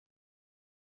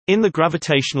In the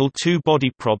gravitational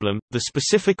two-body problem, the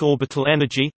specific orbital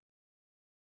energy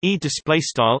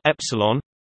epsilon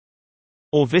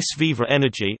or vice versa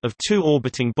energy of two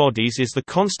orbiting bodies is the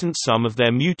constant sum of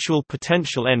their mutual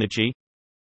potential energy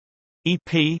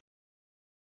EP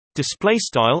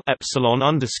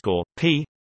epsilon_p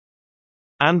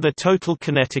and their total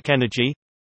kinetic energy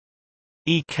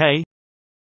EK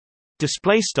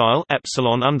epsilon_k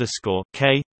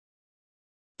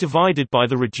divided by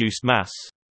the reduced mass.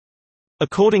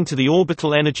 According to the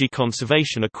orbital energy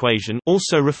conservation equation,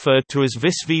 also referred to as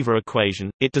vice versa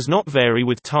equation, it does not vary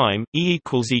with time. E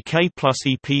equals Ek plus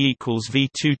Ep equals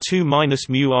V22 minus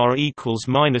mu r equals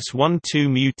minus 1 2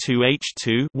 mu 2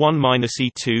 H2 1 minus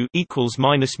E2 equals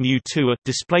minus mu 2 a.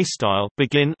 Display style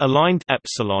begin aligned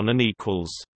epsilon and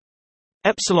equals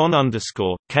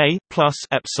epsilon_k plus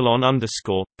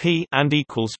epsilon_p and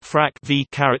equals frac v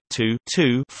caret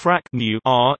 2 frac mu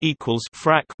r equals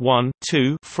frac 1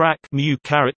 2 frac mu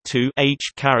caret 2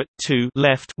 h caret 2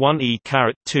 left 1 e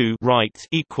caret 2 right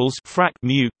equals frac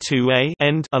mu 2a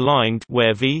end aligned,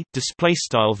 where v display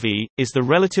style v is the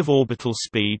relative orbital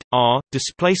speed, r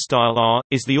display style r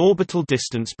is the orbital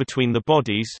distance between the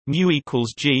bodies, mu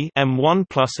equals g m1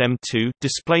 plus m2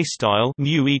 display style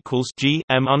mu equals g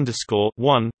m_1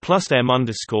 plus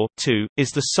m_2 is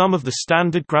the sum of the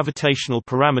standard gravitational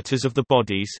parameters of the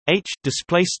bodies. H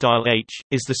display style h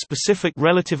is the specific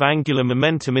relative angular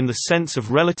momentum in the sense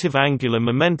of relative angular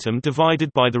momentum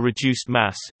divided by the reduced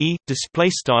mass. E display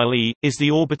style e is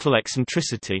the orbital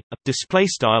eccentricity. Display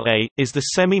style a is the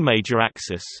semi-major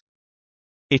axis.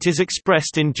 It is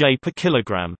expressed in J per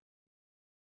kilogram.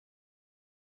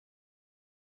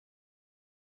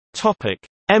 Topic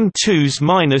M2s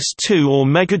minus 2 or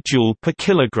megajoule per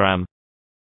kilogram.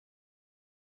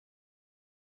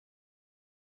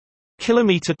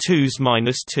 Kilometer 2s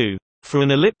minus 2. For an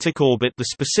elliptic orbit, the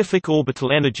specific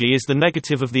orbital energy is the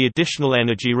negative of the additional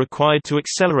energy required to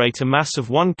accelerate a mass of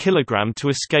 1 kg to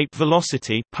escape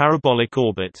velocity parabolic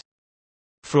orbit.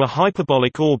 For a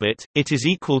hyperbolic orbit, it is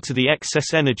equal to the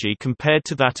excess energy compared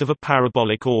to that of a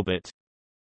parabolic orbit.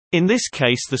 In this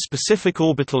case, the specific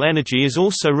orbital energy is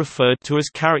also referred to as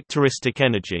characteristic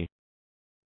energy.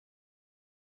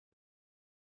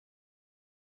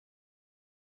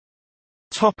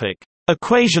 Topic: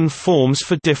 Equation forms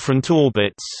for different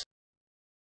orbits.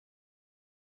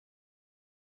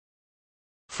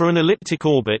 For an elliptic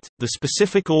orbit, the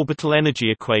specific orbital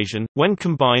energy equation, when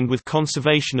combined with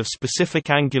conservation of specific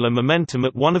angular momentum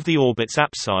at one of the orbit's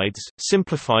apsides,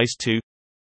 simplifies to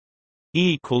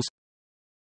E equals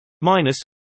minus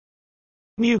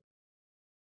mu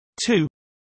 2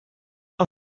 a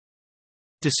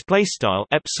display style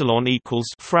epsilon equals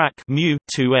frac mu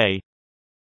 2a,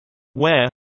 where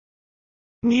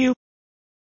mu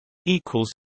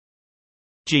equals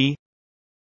g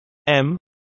m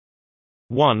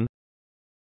 1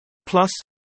 plus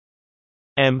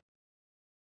m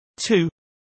 2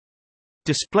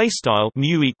 display style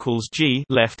mu equals g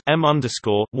left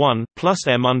m_1 plus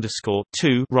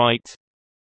m_2 right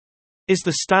is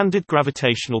the standard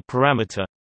gravitational parameter.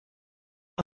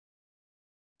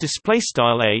 Display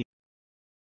style a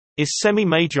is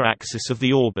semi-major axis of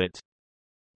the orbit.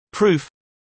 Proof: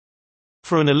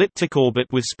 for an elliptic orbit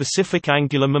with specific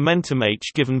angular momentum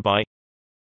h given by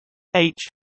h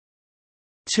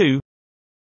 2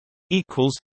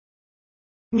 equals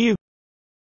mu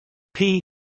p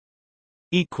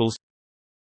equals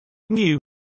mu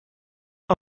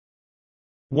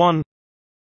 1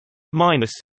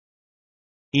 minus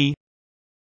E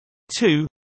 2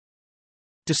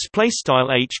 display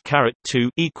style h caret 2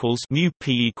 equals mu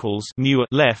p equals mu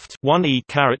left 1 e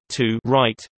caret 2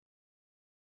 right.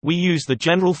 We use the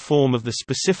general form of the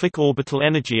specific orbital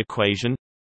energy equation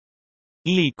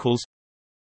E equals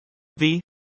v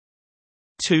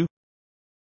 2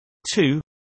 2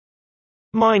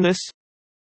 minus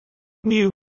mu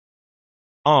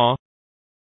r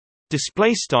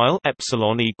display style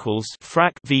epsilon equals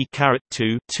frac v caret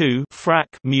 2 2 frac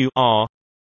mu r,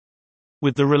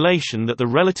 with the relation that the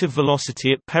relative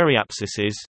velocity at periapsis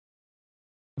is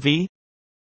v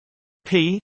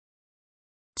p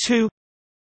 2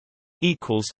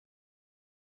 equals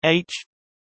h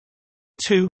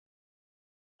 2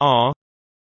 r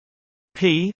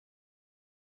p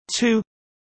 2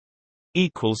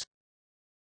 equals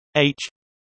h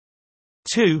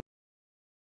 2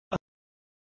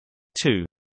 2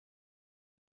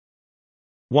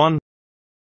 1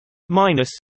 minus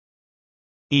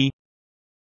E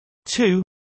 2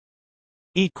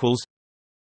 equals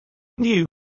mu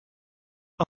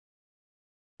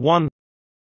 1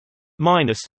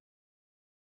 minus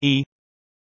E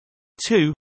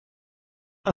 2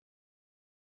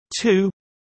 2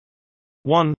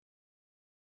 1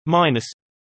 minus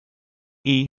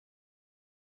e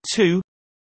 2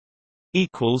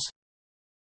 equals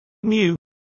mu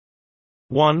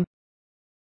 1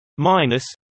 minus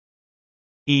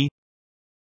e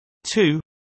 2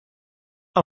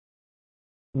 up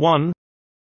 1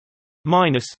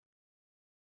 minus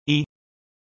e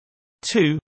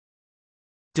 2.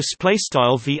 Display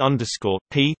style v underscore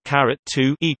p caret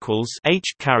 2 equals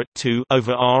h caret 2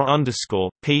 over r underscore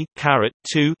p caret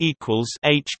 2 equals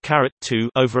h caret 2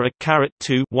 over a caret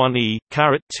 2 1 e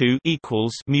caret 2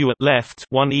 equals mu at left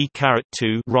 1 e caret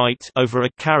 2 right over a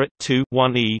caret 2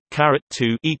 1 e caret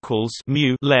 2 equals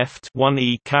mu left 1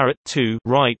 e caret 2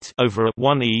 right over a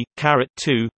 1 e caret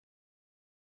 2.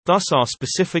 Thus our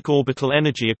specific orbital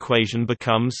energy equation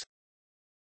becomes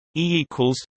E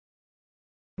equals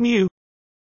mu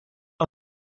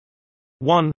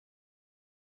 1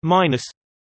 minus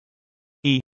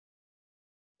e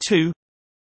 2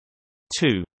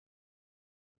 2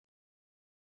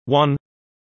 1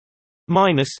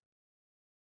 minus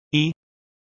e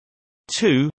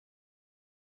 2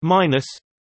 minus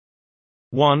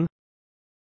 1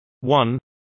 1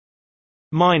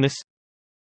 minus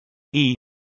e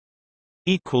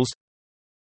equals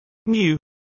mu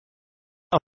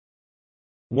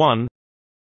 1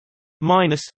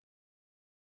 minus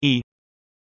e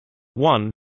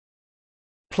 1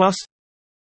 plus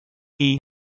e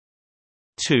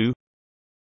 2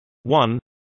 1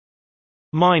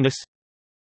 minus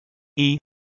e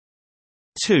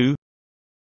 2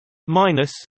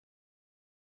 minus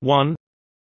 1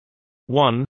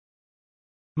 1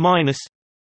 minus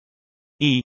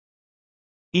e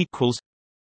equals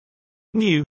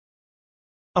mu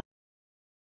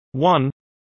 1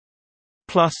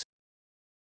 plus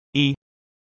e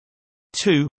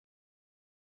 2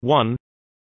 1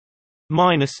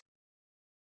 minus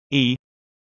e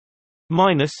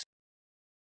minus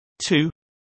 2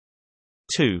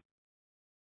 2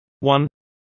 1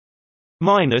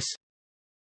 minus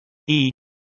e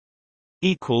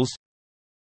equals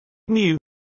mu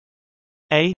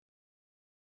a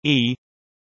e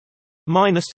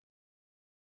minus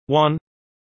 1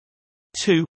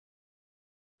 2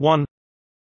 1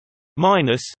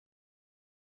 minus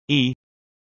e.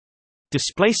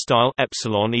 Display style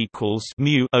epsilon equals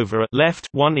mu over at left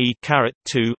 1 e caret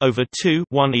 2 over 2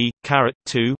 1 e caret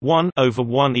 2 1 over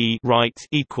 1 e right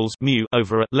equals mu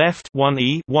over at left 1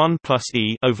 e 1 plus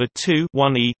e over 2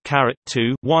 1 e caret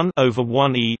 2 1 over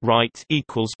 1 e right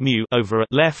equals mu over at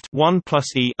left 1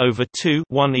 plus e over 2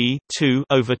 1 e 2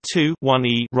 over 2 1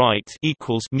 e right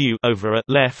equals mu over at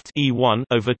left e 1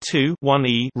 over 2 1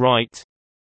 e right.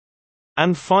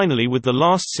 And finally, with the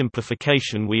last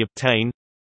simplification, we obtain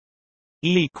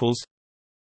E equals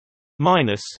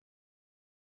minus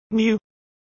mu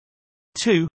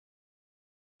 2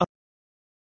 a.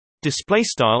 Display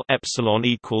style epsilon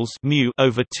equals mu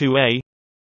over 2a.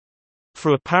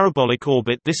 For a parabolic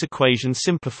orbit, this equation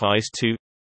simplifies to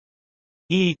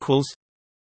E equals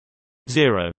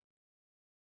 0.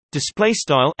 Display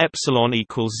style epsilon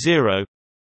equals 0.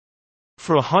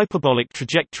 For a hyperbolic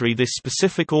trajectory, this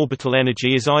specific orbital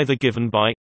energy is either given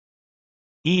by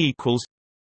E equals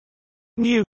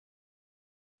mu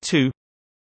 2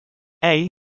 a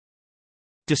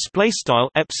display style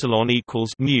epsilon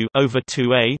equals mu over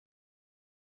 2a,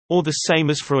 or the same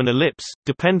as for an ellipse,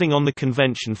 depending on the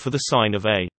convention for the sign of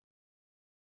a.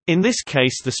 In this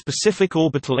case, the specific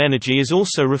orbital energy is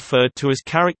also referred to as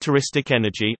characteristic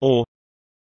energy, or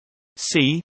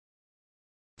c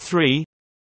 3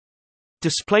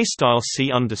 display style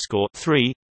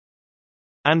c_3,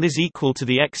 and is equal to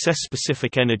the excess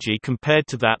specific energy compared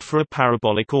to that for a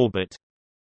parabolic orbit.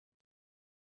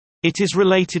 It is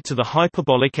related to the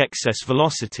hyperbolic excess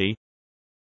velocity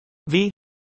v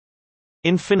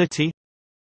infinity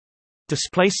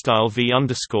display style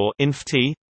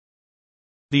v_inft,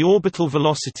 the orbital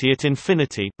velocity at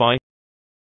infinity by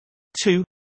 2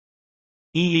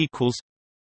 e equals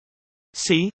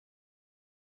c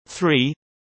 3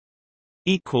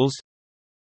 equals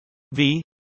v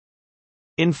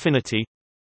infinity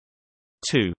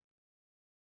 2.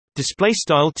 Display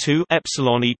style 2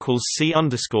 epsilon equals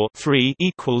c_3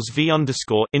 equals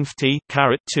v_inft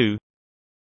caret 2.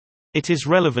 It is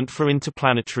relevant for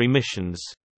interplanetary missions.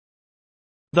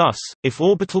 Thus, if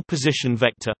orbital position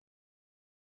vector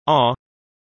r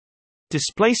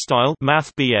display style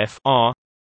mathbf r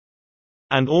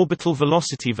and orbital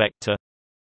velocity vector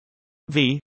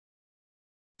v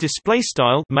display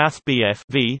style mathbf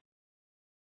v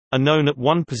are known at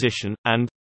one position, and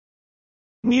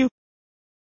mu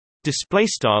display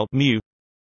style mu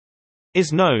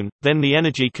is known, then the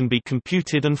energy can be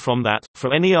computed, and from that,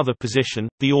 for any other position,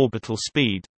 the orbital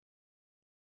speed.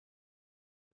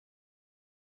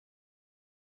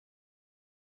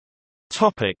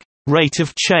 Topic: Rate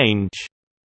of change.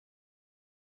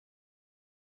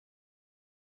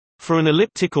 For an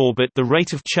elliptic orbit, the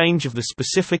rate of change of the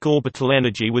specific orbital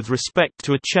energy with respect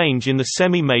to a change in the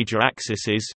semi-major axis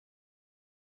is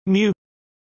mu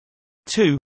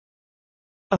 2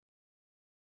 a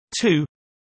 2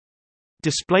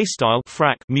 display style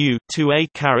frac mu 2a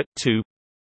caret 2,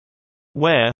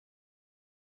 where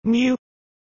mu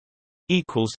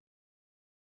equals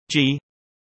g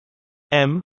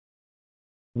m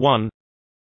 1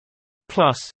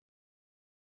 plus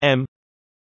m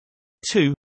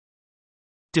 2.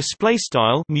 Display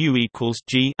style mu equals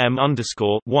g m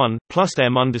underscore 1 plus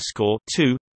m underscore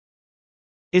 2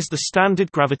 is the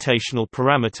standard gravitational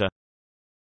parameter.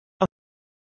 A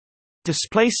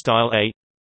display style a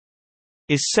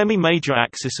is semi-major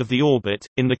axis of the orbit.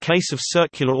 In the case of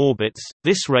circular orbits,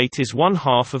 this rate is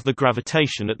 1/2 of the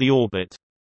gravitation at the orbit.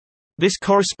 This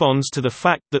corresponds to the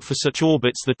fact that for such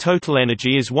orbits the total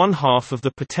energy is 1/2 of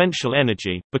the potential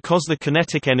energy, because the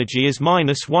kinetic energy is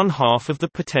minus 1/2 of the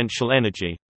potential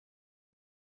energy.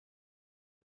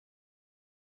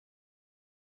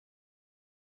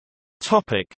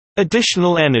 Topic: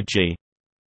 Additional energy.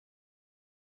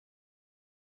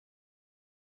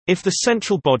 If the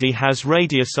central body has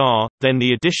radius r, then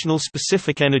the additional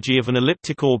specific energy of an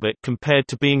elliptic orbit compared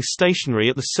to being stationary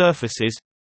at the surface is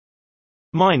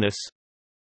minus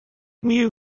mu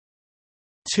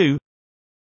 2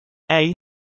 a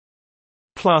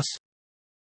plus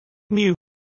mu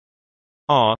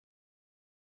r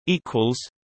equals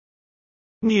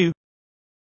mu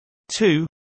 2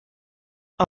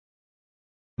 a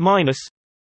minus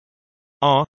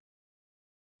r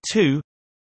 2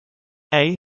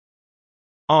 a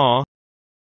r.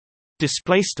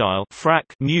 Display style frac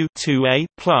mu 2a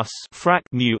plus frac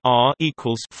mu r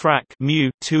equals frac mu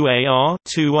 2a r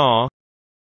 2r.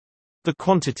 The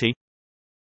quantity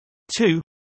 2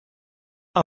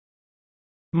 a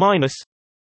minus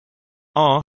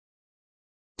r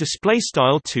display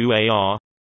style 2a r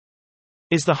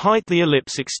is the height the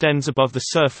ellipse extends above the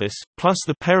surface plus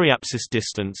the periapsis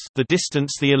distance, the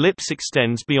distance the ellipse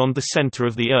extends beyond the center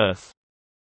of the Earth.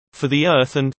 For the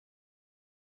Earth and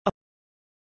a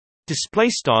display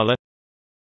style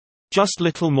just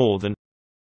little more than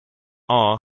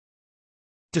r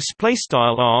display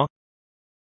style r,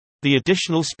 the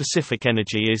additional specific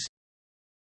energy is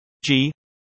g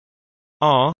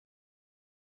r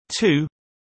 2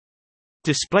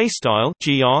 display style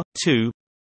gr2,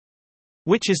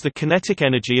 which is the kinetic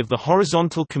energy of the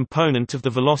horizontal component of the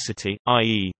velocity,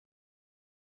 i.e.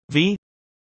 v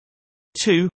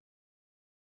 2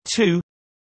 2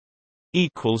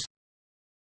 equals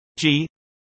g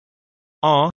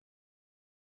r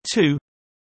 2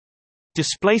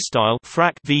 display style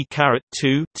frac v caret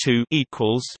 2 2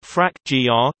 equals frac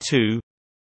gr 2.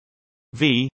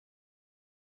 V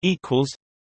equals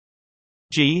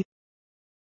g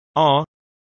r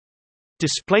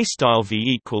display style v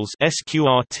equals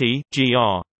sqrt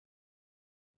gr.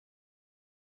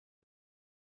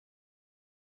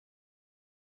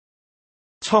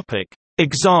 Topic: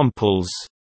 Examples.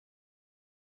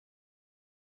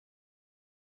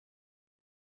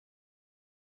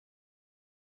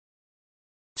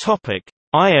 Topic: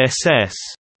 ISS.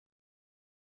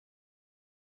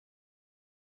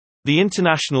 The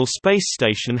International Space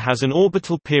Station has an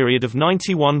orbital period of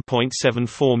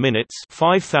 91.74 minutes,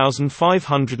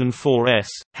 5504 s,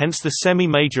 hence the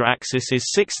semi-major axis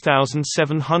is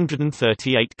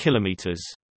 6738 kilometers.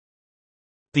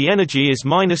 The energy is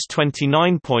minus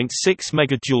 29.6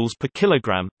 megajoules per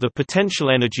kilogram, the potential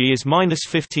energy is minus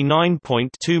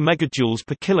 59.2 megajoules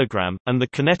per kilogram, and the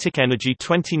kinetic energy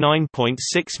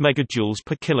 29.6 megajoules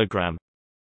per kilogram.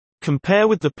 Compare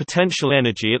with the potential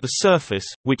energy at the surface,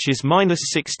 which is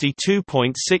minus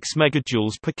 62.6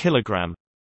 megajoules per kilogram.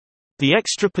 The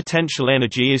extra potential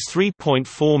energy is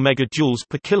 3.4 megajoules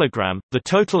per kilogram, the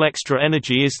total extra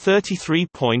energy is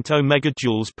 33.0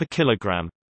 megajoules per kilogram.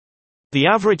 The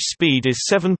average speed is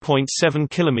 7.7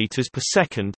 km per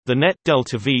second. The net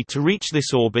delta V to reach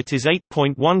this orbit is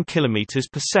 8.1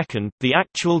 km per second. The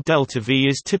actual delta V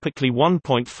is typically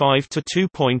 1.5 to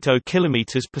 2.0 km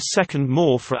per second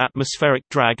more for atmospheric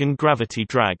drag and gravity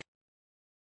drag.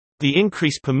 The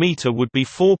increase per meter would be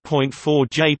 4.4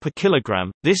 J per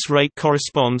kilogram. This rate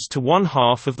corresponds to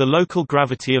 1/2 of the local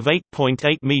gravity of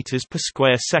 8.8 meters per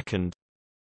square second.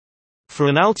 For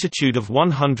an altitude of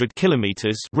 100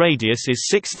 km, radius is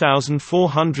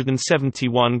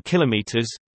 6,471 km.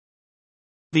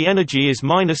 The energy is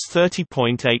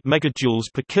 -30.8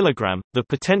 megajoules per kilogram, the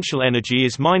potential energy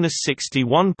is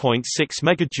 -61.6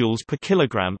 megajoules per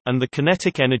kilogram, and the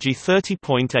kinetic energy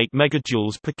 30.8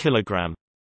 megajoules per kilogram.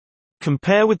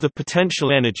 Compare with the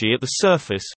potential energy at the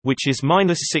surface, which is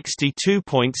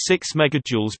 -62.6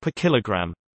 megajoules per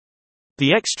kilogram.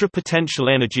 The extra potential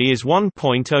energy is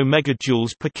 1.0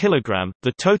 megajoules per kilogram.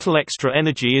 The total extra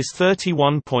energy is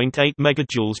 31.8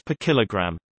 megajoules per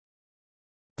kilogram.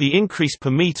 The increase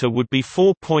per meter would be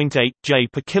 4.8 J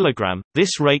per kilogram.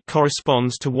 This rate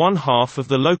corresponds to 1/2 of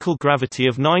the local gravity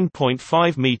of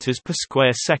 9.5 meters per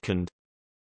square second.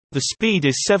 The speed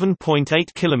is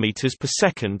 7.8 kilometers per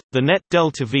second. The net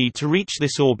delta V to reach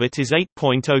this orbit is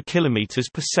 8.0 kilometers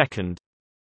per second.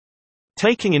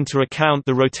 Taking into account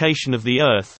the rotation of the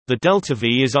Earth, the delta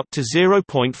V is up to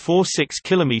 0.46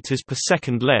 km per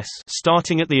second less,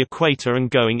 starting at the equator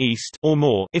and going east, or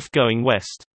more if going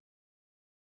west.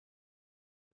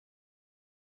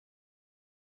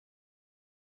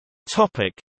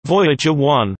 Topic: Voyager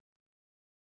 1.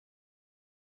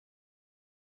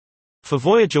 For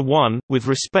Voyager 1, with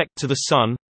respect to the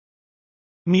Sun,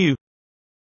 mu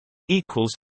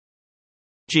equals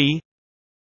g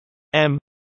m.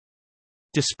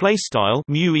 Display style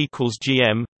mu equals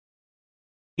gm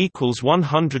equals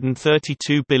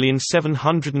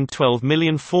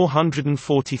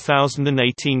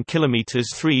 132,712,440,018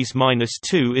 kilometers.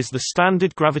 3s-2 is the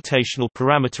standard gravitational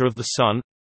parameter of the Sun.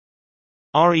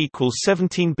 R equals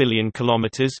 17 billion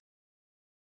kilometers.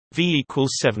 V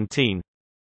equals 17.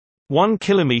 1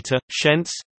 kilometer.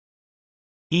 Shents.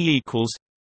 E equals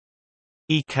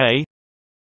ek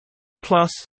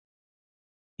plus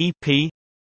ep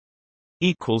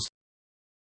equals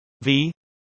v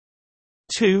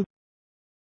 2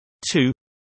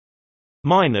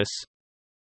 minus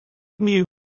mu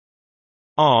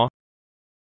r.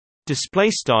 Display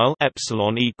style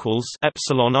epsilon equals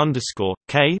epsilon underscore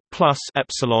k plus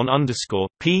epsilon underscore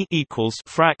p equals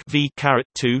frac v caret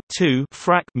 2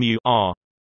 frac mu r.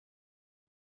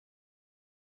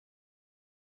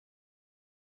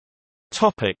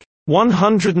 Topic: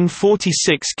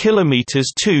 146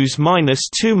 kilometers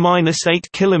 2s-2 minus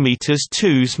 8 kilometers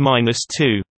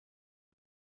 2s-2.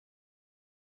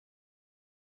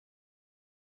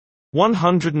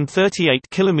 138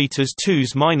 kilometers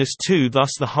 2s-2. Thus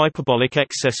the hyperbolic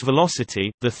excess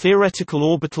velocity, the theoretical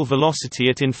orbital velocity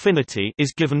at infinity,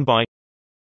 is given by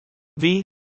v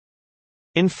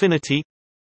infinity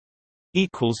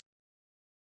equals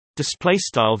display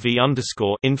style v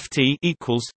underscore inf t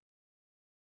equals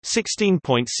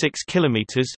 16.6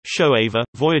 kilometers. However,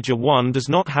 Voyager 1 does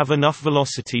not have enough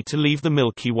velocity to leave the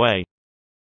Milky Way.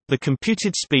 The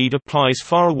computed speed applies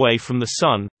far away from the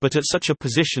Sun, but at such a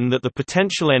position that the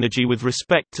potential energy with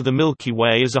respect to the Milky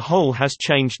Way as a whole has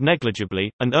changed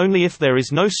negligibly, and only if there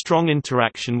is no strong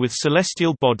interaction with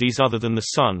celestial bodies other than the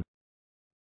Sun.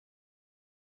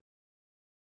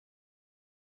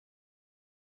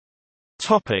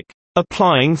 Topic: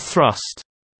 Applying thrust.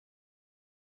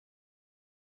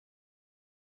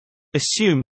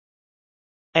 Assume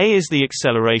a is the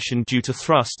acceleration due to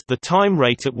thrust, the time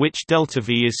rate at which delta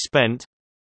V is spent.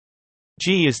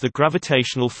 G is the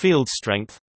gravitational field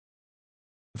strength.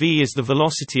 V is the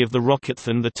velocity of the rocket.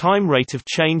 Then the time rate of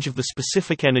change of the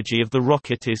specific energy of the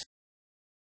rocket is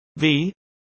V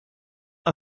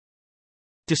a.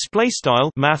 Display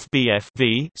style math BF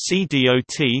V C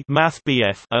dot math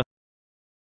BF a.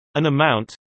 An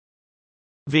amount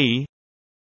V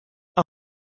a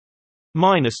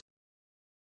minus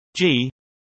G.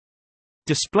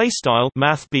 Display style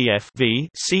math BF V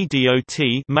C dot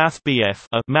math BF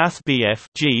a math BF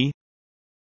G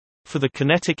for the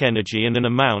kinetic energy, and an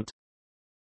amount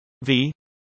V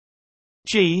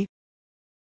G.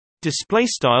 Display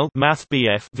style math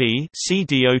BF V C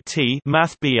dot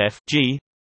math BF G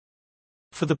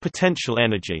for the potential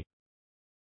energy.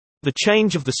 The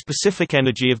change of the specific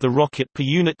energy of the rocket per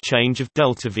unit change of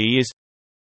delta V is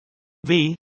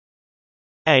V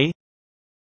a.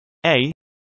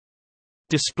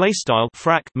 Display style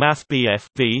frac math BF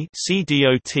V C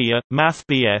dot a math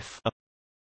BF a,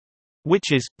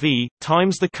 which is V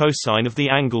times the cosine of the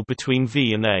angle between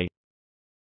V and A.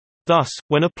 Thus,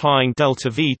 when applying delta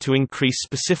V to increase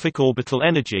specific orbital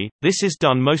energy, this is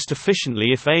done most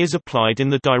efficiently if A is applied in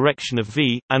the direction of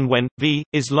V, and when V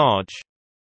is large.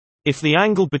 If the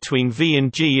angle between V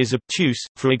and G is obtuse,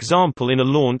 for example in a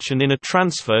launch and in a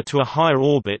transfer to a higher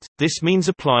orbit, this means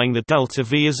applying the delta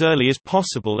V as early as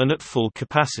possible and at full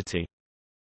capacity.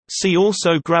 See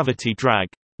also gravity drag.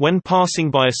 When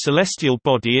passing by a celestial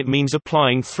body, it means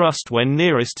applying thrust when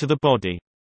nearest to the body.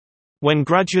 When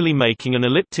gradually making an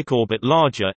elliptic orbit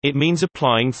larger, it means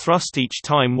applying thrust each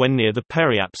time when near the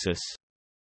periapsis.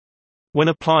 When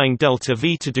applying delta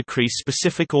V to decrease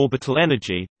specific orbital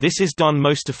energy, this is done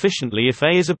most efficiently if A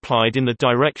is applied in the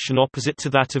direction opposite to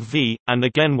that of V, and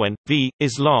again when V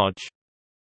is large.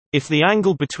 If the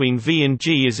angle between V and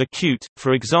G is acute,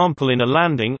 for example in a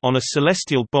landing on a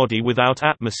celestial body without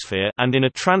atmosphere and in a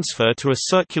transfer to a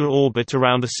circular orbit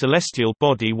around a celestial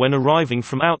body when arriving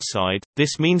from outside,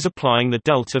 this means applying the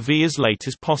delta V as late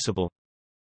as possible.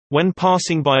 When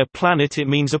passing by a planet, it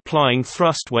means applying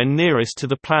thrust when nearest to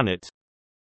the planet.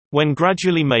 When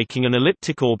gradually making an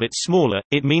elliptic orbit smaller,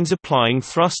 it means applying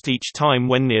thrust each time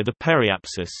when near the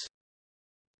periapsis.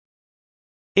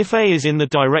 If A is in the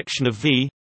direction of V,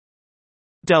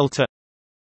 delta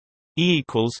E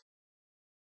equals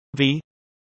V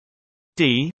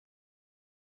D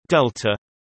delta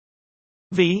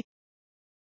V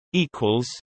equals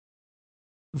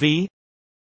V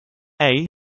A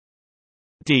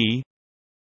D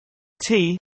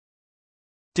T.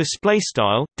 Display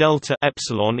style delta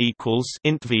epsilon equals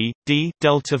int V D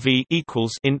delta V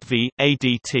equals int V A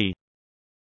D T.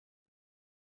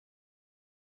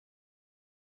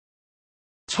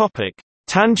 Topic: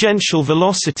 Tangential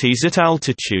velocities at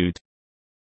altitude.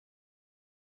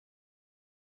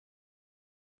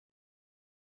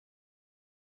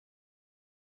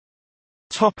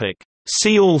 Topic: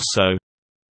 See also.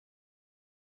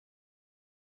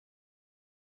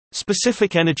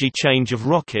 Specific energy change of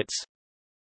rockets.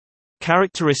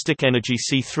 Characteristic energy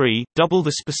C3, double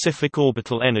the specific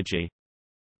orbital energy.